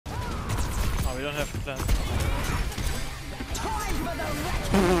we don't have to plan.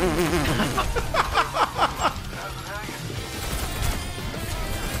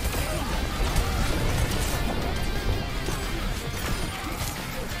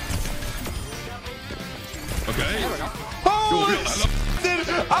 Okay. Holy shit!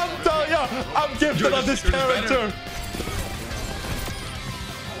 I'm telling you, I'm gifted on this character.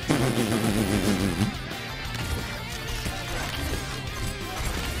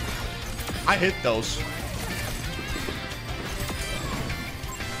 I hit those.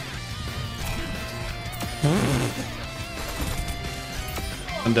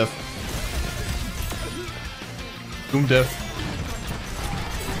 I'm deaf. Doom deaf.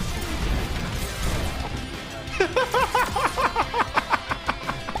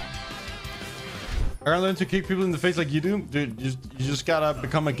 I gotta learn to kick people in the face like you do, dude. You just gotta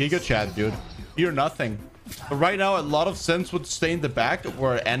become a Giga Chad, dude. You're nothing. But right now, a lot of sense would stay in the back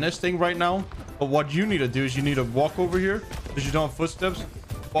where N is staying right now. But what you need to do is you need to walk over here because you don't have footsteps.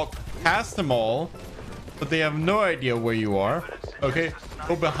 Walk past them all, but they have no idea where you are. Okay,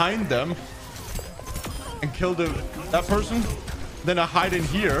 go behind them and kill that person. Then I hide in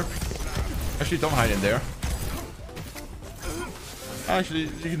here. Actually, don't hide in there. Actually,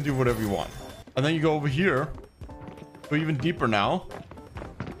 you can do whatever you want. And then you go over here. Go even deeper now.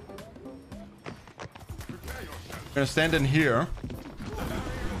 I'm gonna stand in here.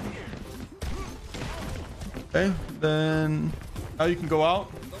 Okay, then now you can go out.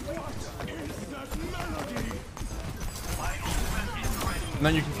 And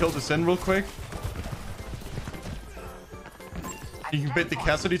then you can kill the Zen real quick. You can bait the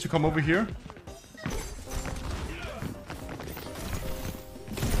Cassidy to come over here.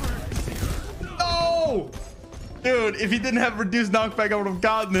 No! Dude, if he didn't have reduced knockback, I would have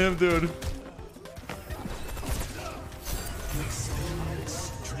gotten him, dude.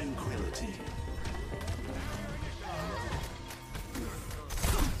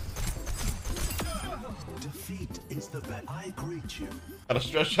 I greet you. Gotta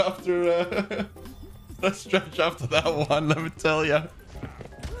stretch after let's stretch after that one, let me tell ya.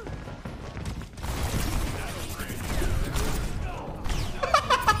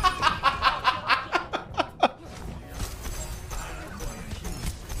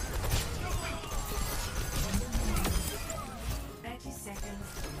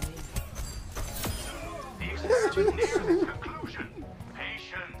 Conclusion.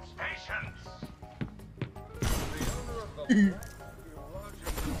 Patience, patience.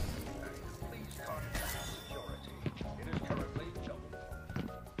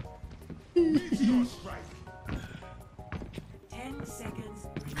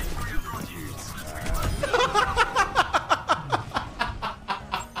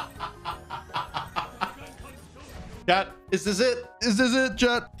 Chat, is this it? Is this it,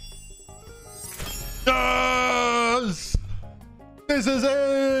 chat? Yes! This is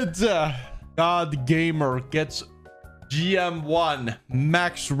it! God Gamer gets GM1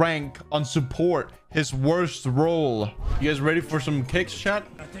 max rank on support, his worst role. You guys ready for some kicks, chat?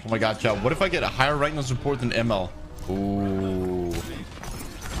 Oh my god, chat, what if I get a higher rank on support than ML? Ooh.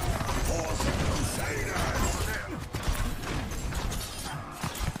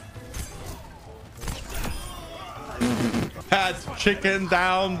 That's chicken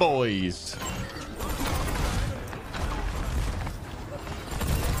down, boys.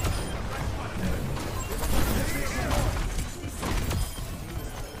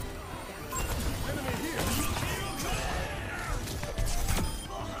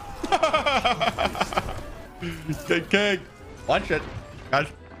 Good kick. Watch it, guys.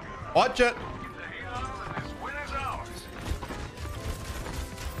 Watch it.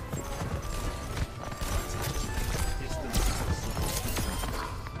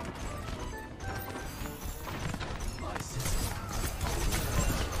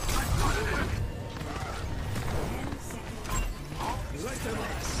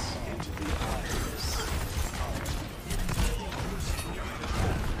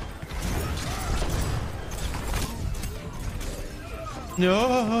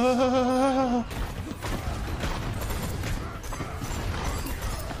 No.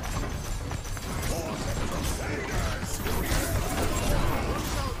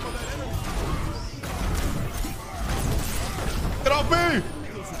 Get off me!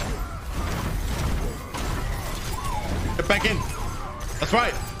 Get back in. That's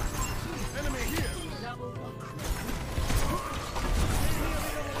right.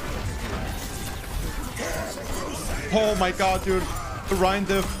 Oh my god, dude. The Ryan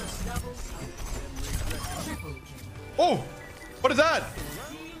diff. Oh, what is that?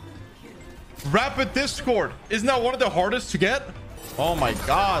 Rapid Discord. Isn't that one of the hardest to get? Oh my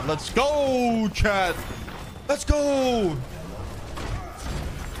god, let's go, chat. Let's go.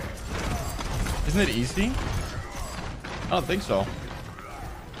 Isn't it easy? I don't think so. I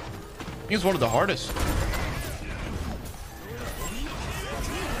think it's one of the hardest.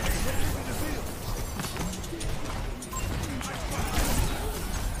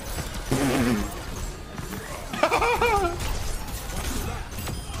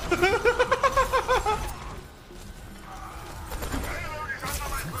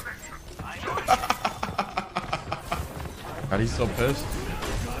 God, he's so pissed.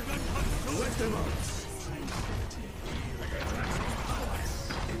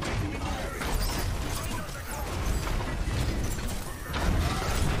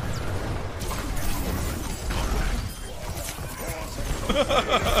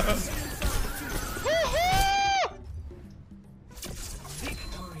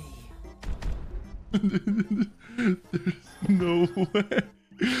 There's no way.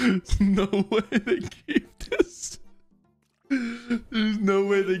 There's no way they keep this. There's no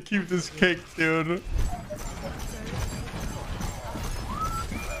way they keep this cake, dude.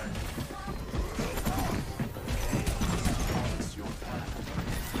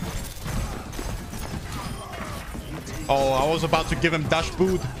 Oh, I was about to give him dash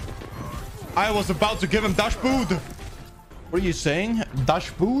boot. I was about to give him dash boot. What are you saying? Dash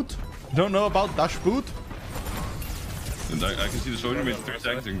boot? You don't know about dash boot? And I can see the soldier. Wait 3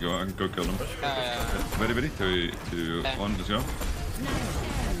 seconds and I can go kill him. Ready, ready? 3, 2, 1, let's go.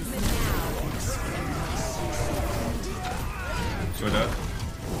 So that.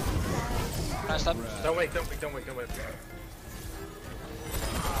 Nice stop. Don't wait, don't wait, don't wait, don't wait.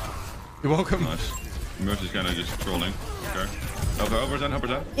 You're welcome. Nice. Mercy's kind of just trolling. Okay. Help her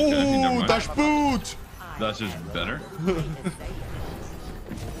down. Ooh, dash boot! That's just better.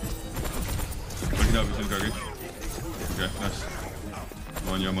 Looking up, he's in Kragie. Okay, nice.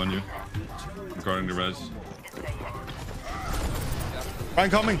 I'm on you. I'm guarding the res. Ryan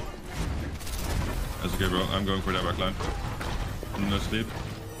coming. That's okay, bro. I'm going for that backline. No sleep.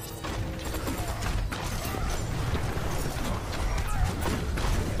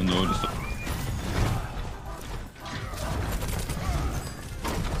 Oh no, just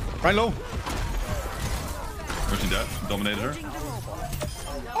Right low. Mercy dead. Dominated her.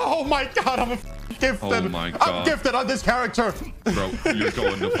 Oh my god, I'm gifted. Oh my I'm God. gifted on this character. Bro, you're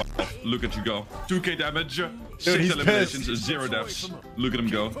going the fuck off. Look at you go. 2k damage, 6 he's eliminations, pissed. 0 deaths. Look at him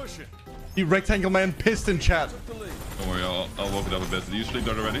go. You rectangle man pissed in chat. Don't worry, I'll walk it up a bit. Did you sleep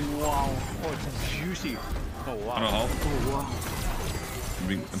that already? Wow, oh, it's juicy. Oh wow. 1.5. Oh wow.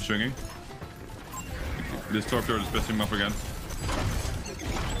 I'm swinging. This top turret is pissing him off again.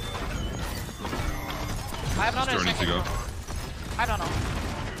 I have another Turret needs to go. I don't know.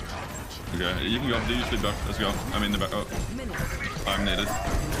 Okay, you can go. Do you sleep back? Let's go. I'm in the back. Oh, I'm needed.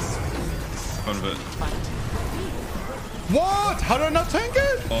 Front of it. What? How did I not tank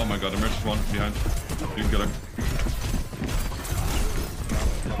it? Oh my god, emerges one behind. You can get her.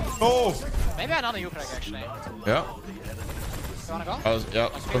 Oh. Maybe another you Kragie actually. Yeah. You wanna go? Yeah.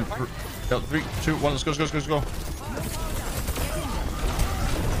 Yeah, 3, 2, 1. Let's go. Let's go.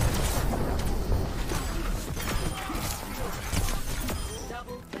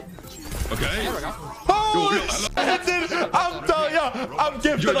 Okay. Holy shit, dude. I'm telling you, I'm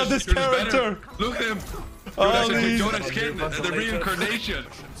gifted on this character. Look at him. Holy Jonah's skin, the reincarnation.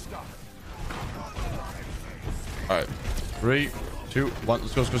 Alright. 3, 2, 1.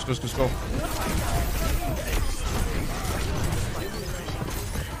 Let's go.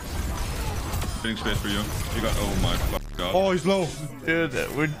 Getting space for you. You got. Oh my fuck god. Oh, he's low. Dude,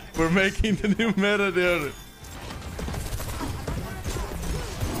 we're making the new meta, dude.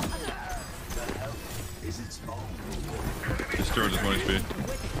 This turret is 1 HP.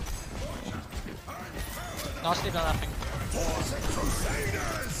 No sleep, no nothing.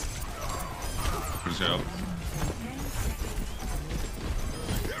 Please help.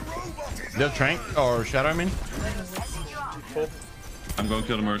 They're Trank or Shadow, I mean. I'm going to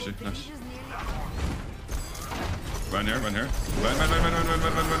kill the Mercy. Nice. Run here. Run.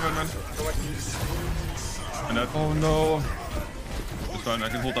 And that. Oh no. It's fine. I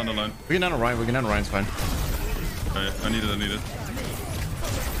can hold down the line. We can end a Ryan. It's fine. Okay, I need it.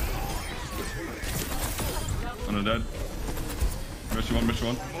 I'm dead. Mercy one.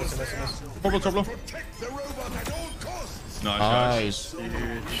 Trouble. Nice.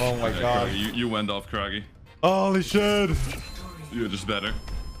 Oh my god. Kragie, you went off, Kragie. Holy shit. You're just better.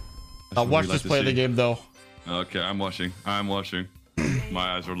 I'll watch this play the game though. Okay, I'm watching.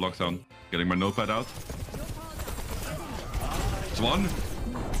 My eyes are locked on. Getting my notepad out. That's 1.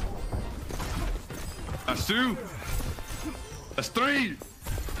 That's 2. That's 3.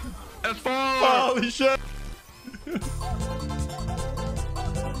 That's 4. Holy shit.